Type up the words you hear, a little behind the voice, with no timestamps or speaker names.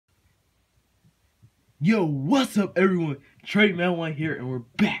Yo, what's up everyone? TradeMan1 here, and we're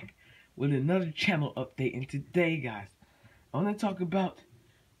back with another channel update. And today, guys, I want to talk about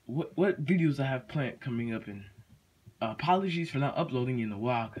what videos I have planned coming up. And apologies for not uploading in a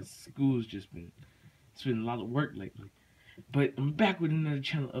while, because school's it's been a lot of work lately. But I'm back with another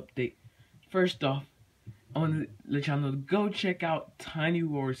channel update. First off, I want to let y'all know to go check out Tiny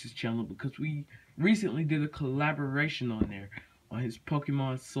Wars' channel, because we recently did a collaboration on there on his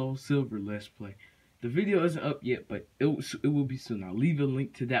Pokemon Soul Silver Let's Play. The video isn't up yet, but it will be soon. I'll leave a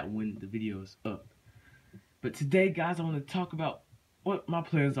link to that when the video is up. But today, guys, I want to talk about what my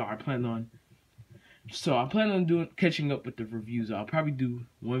plans are. I plan on catching up with the reviews. I'll probably do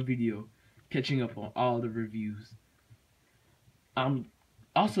one video catching up on all the reviews. I'm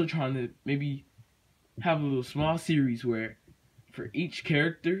also trying to maybe have a little small series where for each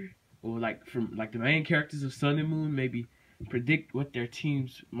character, or from the main characters of Sun and Moon, maybe predict what their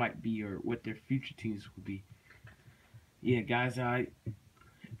teams might be or what their future teams will be. Yeah, guys, I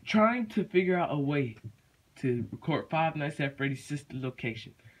trying to figure out a way to record Five Nights at Freddy's sister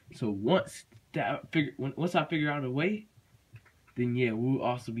location. So once I figure out a way, then yeah, we'll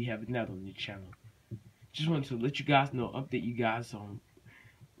also be having that on the channel. Just wanted to let you guys know, update you guys on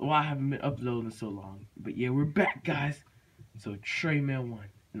why I haven't been uploading so long. But yeah, we're back, guys. So TradeMan1,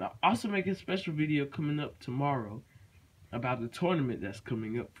 and I'll also make a special video coming up tomorrow about the tournament that's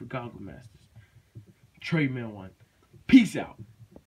coming up for Goggle Masters. TradeMan1. Peace out.